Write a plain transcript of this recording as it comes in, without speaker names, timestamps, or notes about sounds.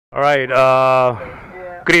All right.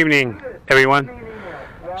 Good evening, everyone.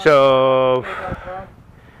 So,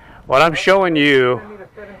 what I'm showing you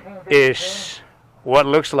is what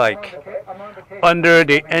looks like under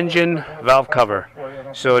the engine valve cover.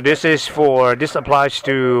 So this applies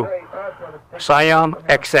to Scion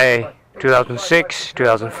XA 2006,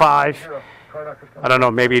 2005. I don't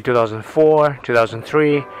know, maybe 2004,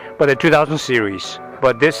 2003, but the 2000 series.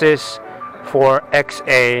 But this is for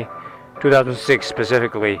XA 2006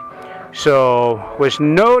 specifically. So was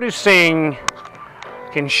noticing,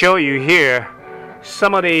 can show you here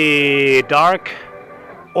some of the dark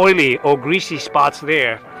oily or greasy spots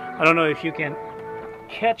there. I don't know if you can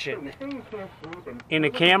catch it in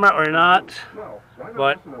the camera or not,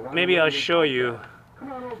 but maybe I'll show you.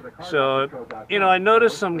 So, I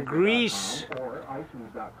noticed some grease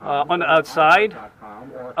on the outside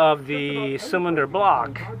of the cylinder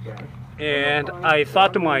block, and I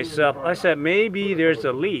thought to myself, I said maybe there's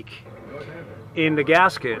a leak in the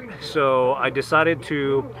gasket. So I decided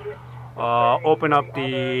to open up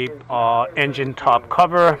the engine top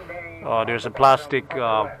cover. There's a plastic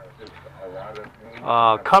cover.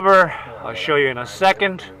 I'll show you in a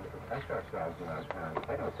second.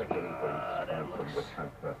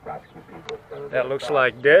 That looks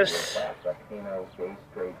like this.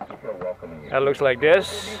 That looks like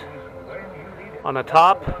this on the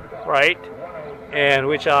top, right? And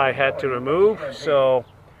which I had to remove. So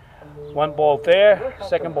one bolt there,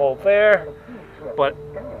 second bolt there, but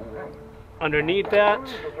underneath that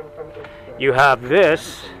you have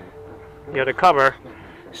this, the cover.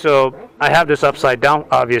 So I have this upside down,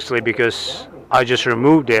 obviously, because I just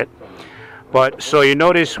removed it. But so you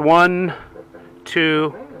notice 1,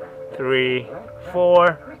 2, 3,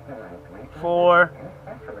 4,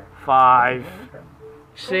 5,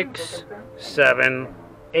 6, 7,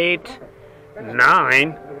 8,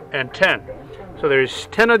 9, and 10. So there's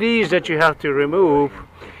 10 of these that you have to remove.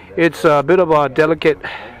 It's a bit of a delicate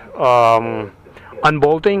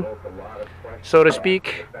unbolting, so to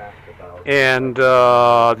speak. And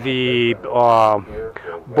the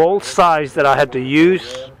bolt size that I had to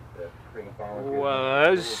use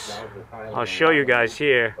was, I'll show you guys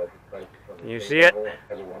here. Can you see it?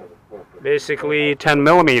 Basically 10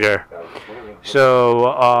 millimeter.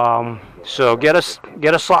 So so get a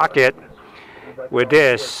socket with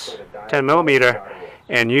this 10 millimeter,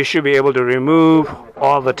 and you should be able to remove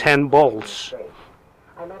all the 10 bolts.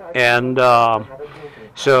 And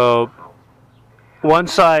so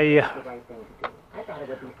once I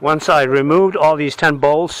removed all these 10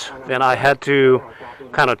 bolts, then I had to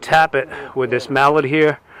kind of tap it with this mallet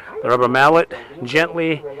here, the rubber mallet,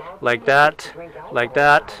 gently, like that, like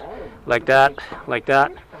that, like that, like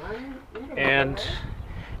that, and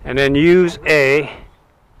then use a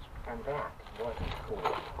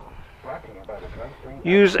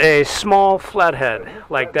small flathead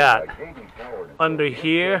like that under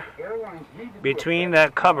here, between the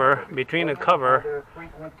cover,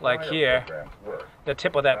 like here, the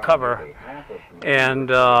tip of that cover, and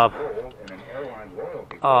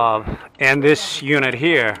this unit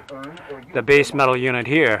here, the base metal unit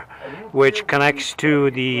here, which connects to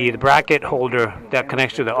the bracket holder that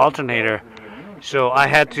connects to the alternator. So I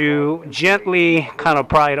had to gently kind of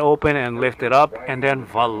pry it open and lift it up, and then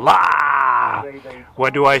voila!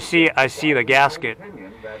 What do I see? I see the gasket.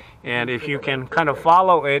 And if you can kind of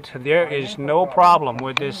follow it, there is no problem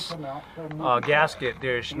with this gasket.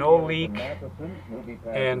 There's no leak,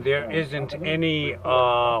 and there isn't any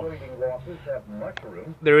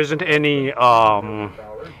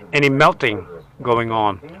melting going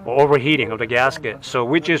on or overheating of the gasket. So,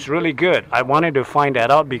 which is really good. I wanted to find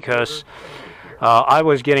that out because I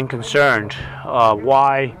was getting concerned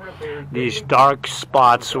why these dark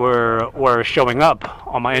spots were showing up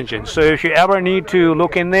on my engine. So if you ever need to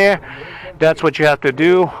look in there, that's what you have to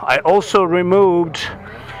do. I also removed,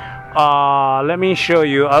 let me show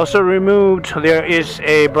you, I also removed, there is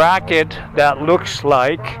a bracket that looks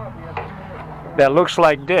like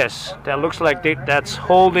this.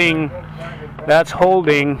 That's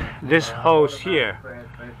holding this hose here.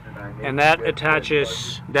 And that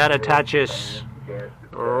attaches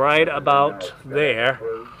right about there.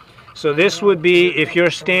 So this would be, if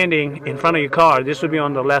you're standing in front of your car, this would be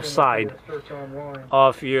on the left side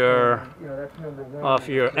of your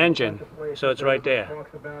engine. So it's right there.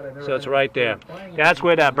 That's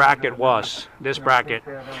where that bracket was, this bracket.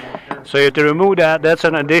 So you have to remove that. That's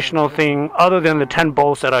an additional thing other than the 10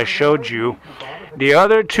 bolts that I showed you. The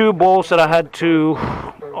other 2 bolts that I had to,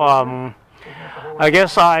 I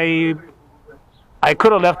guess I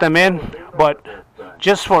could have left them in, but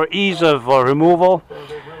just for ease of removal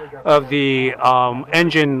of the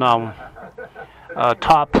engine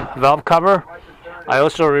top valve cover. I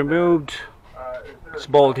also removed this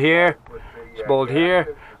bolt here, this bolt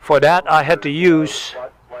here. For that, I had to use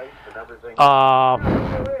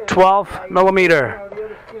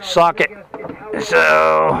 12mm socket.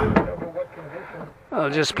 So I'll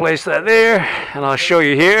just place that there, and I'll show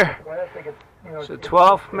you here. So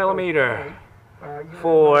 12mm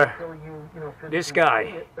for this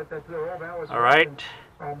guy. All right.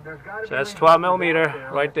 So that's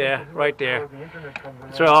 12mm right there, right there.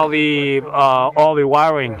 So all the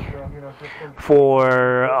wiring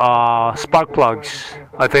for spark plugs,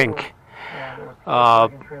 I think.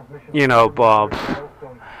 You know,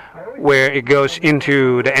 where it goes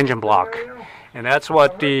into the engine block, and that's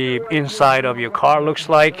what the inside of your car looks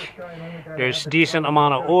like. There's decent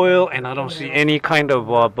amount of oil, and I don't see any kind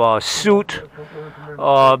of soot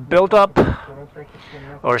built up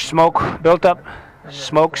or smoke built up.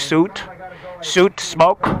 Smoke, soot,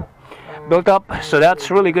 smoke built up. So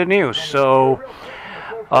that's really good news. So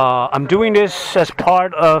I'm doing this as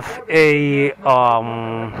part of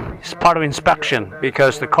inspection,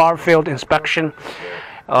 because the car failed inspection.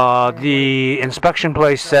 The inspection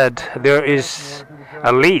place said there is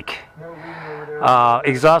a leak,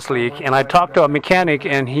 exhaust leak, and I talked to a mechanic,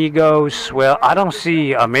 and he goes, well, I don't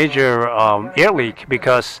see a major air leak,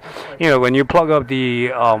 because when you plug up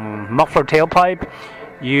the muffler tailpipe,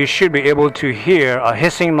 you should be able to hear a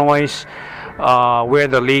hissing noise where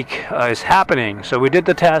the leak is happening. So we did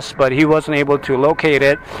the test, but he wasn't able to locate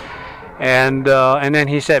it, and then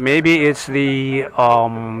he said maybe it's the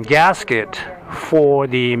gasket for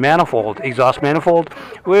the manifold, exhaust manifold,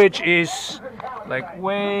 which is like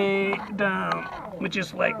way down,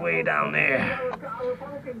 there.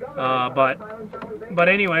 But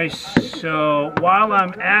anyways, so while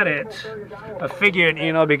I'm at it, I figured,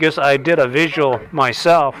 because I did a visual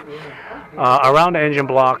myself around the engine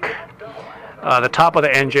block, the top of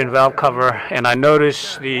the engine valve cover, and I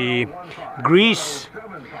noticed the grease,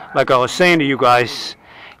 like I was saying to you guys,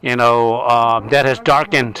 that has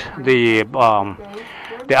darkened the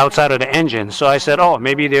outside of the engine. So I said, oh,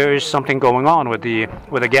 maybe there is something going on with the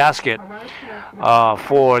gasket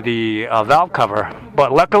for the valve cover.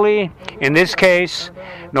 But luckily, in this case,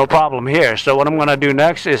 no problem here. So what I'm going to do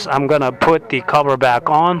next is I'm going to put the cover back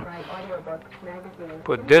on.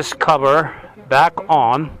 Put this cover back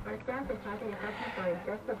on.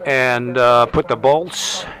 And put the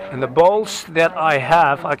bolts. And the bolts that I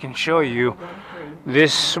have, I can show you.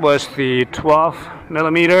 This was the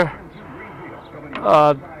 12mm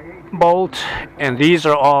bolt, and these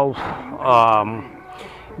are all 10.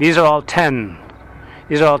 These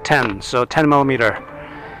are all 10, so 10mm.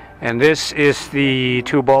 And this is the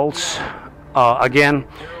two bolts. Again,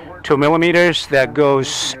 2mm that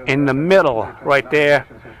goes in the middle, right there,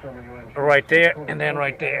 and then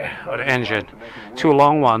right there of the engine. Two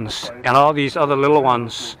long ones, and all these other little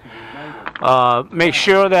ones. Make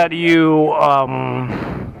sure that you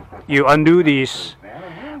undo these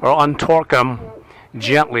or untorque them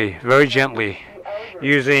gently, very gently,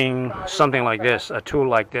 using something like this, a tool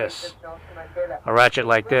like this, a ratchet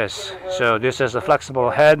like this. So this is a flexible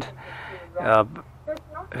head,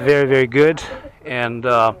 very, very good, and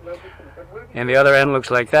the other end looks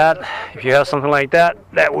like that. If you have something like that,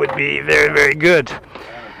 that would be very, very good.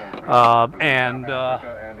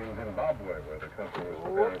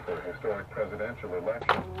 Presidential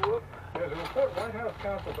election. There's a report White House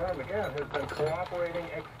counsel Don McGahn has been cooperating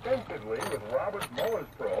extensively with Robert Mueller's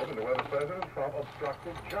probe into whether President Trump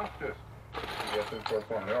obstructed justice. Yes, in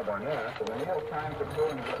California, Barnett. The New York Times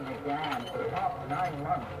reporting that McGahn, for the past 9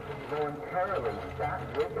 months, voluntarily sat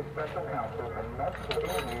with the special counsel for multiple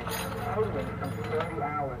interviews, totaling some 30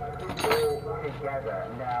 hours all together.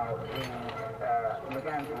 Now,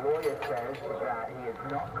 McGahn's lawyer says that he is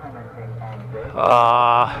not commenting on this.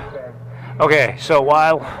 Okay, so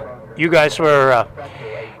while you guys were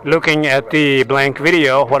looking at the blank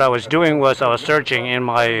video, what I was doing was I was searching in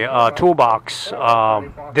my toolbox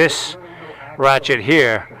this ratchet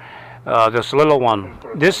here, this little one.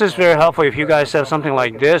 This is very helpful if you guys have something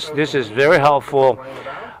like this. This is very helpful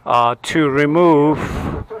to remove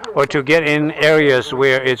or to get in areas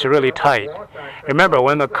where it's really tight. Remember,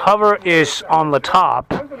 when the cover is on the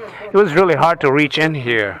top, it was really hard to reach in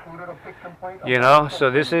here. So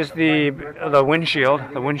this is the windshield.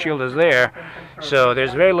 The windshield is there, so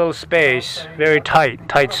there's very little space, very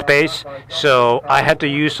tight space. So I had to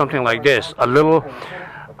use something like this, a little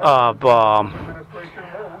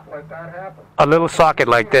socket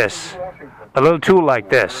like this, a little tool like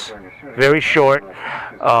this, very short,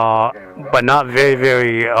 but not very,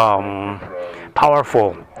 very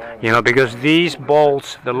powerful. Because these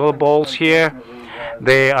bolts, the little bolts here,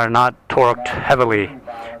 they are not torqued heavily,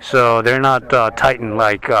 so they're not tightened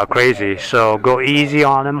like crazy. So go easy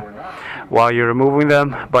on them while you're removing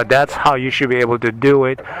them, but that's how you should be able to do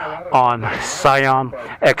it on Scion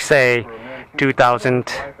XA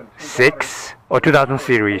 2006 or 2000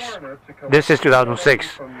 series. This is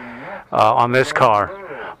 2006 on this car,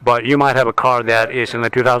 but you might have a car that is in the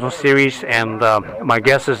 2000 series, and my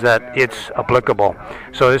guess is that it's applicable.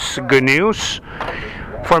 So this is good news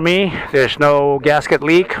for me. There's no gasket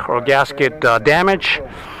leak or gasket damage,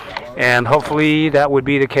 and hopefully that would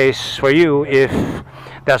be the case for you. If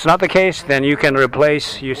that's not the case, then you can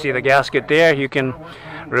replace, you see the gasket there, you can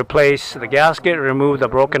replace the gasket, remove the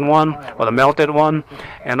broken one or the melted one,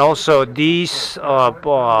 and also these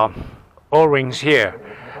O-rings here.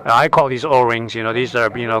 I call these O-rings, these are,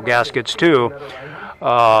 gaskets too,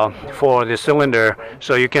 for the cylinder,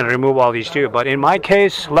 so you can remove all these too. But in my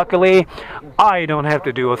case, luckily, I don't have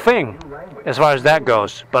to do a thing as far as that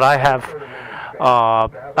goes. But I have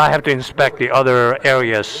to inspect the other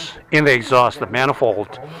areas in the exhaust, the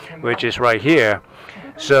manifold, which is right here.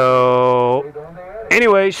 So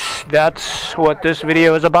anyways, that's what this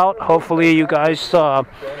video is about. Hopefully you guys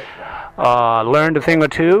learned a thing or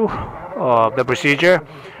two of the procedure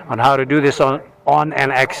on how to do this on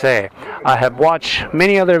an XA. I have watched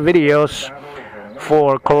many other videos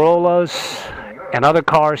for Corollas and other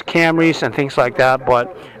cars, Camrys and things like that,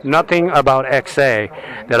 but nothing about XA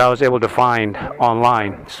that I was able to find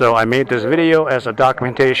online. So I made this video as a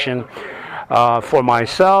documentation for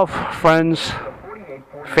myself, friends,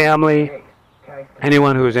 family,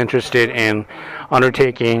 anyone who is interested in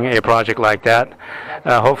undertaking a project like that.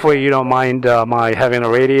 Hopefully you don't mind my having a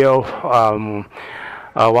radio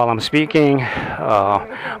while I'm speaking,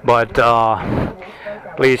 but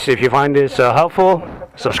please, if you find this helpful,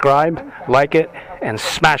 subscribe, like it, and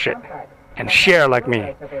smash it, and share like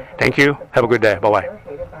me. Thank you. Have a good day. Bye-bye.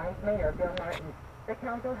 The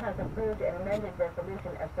council has approved an amended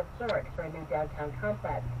resolution of support for a new downtown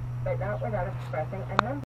complex, but not without expressing a number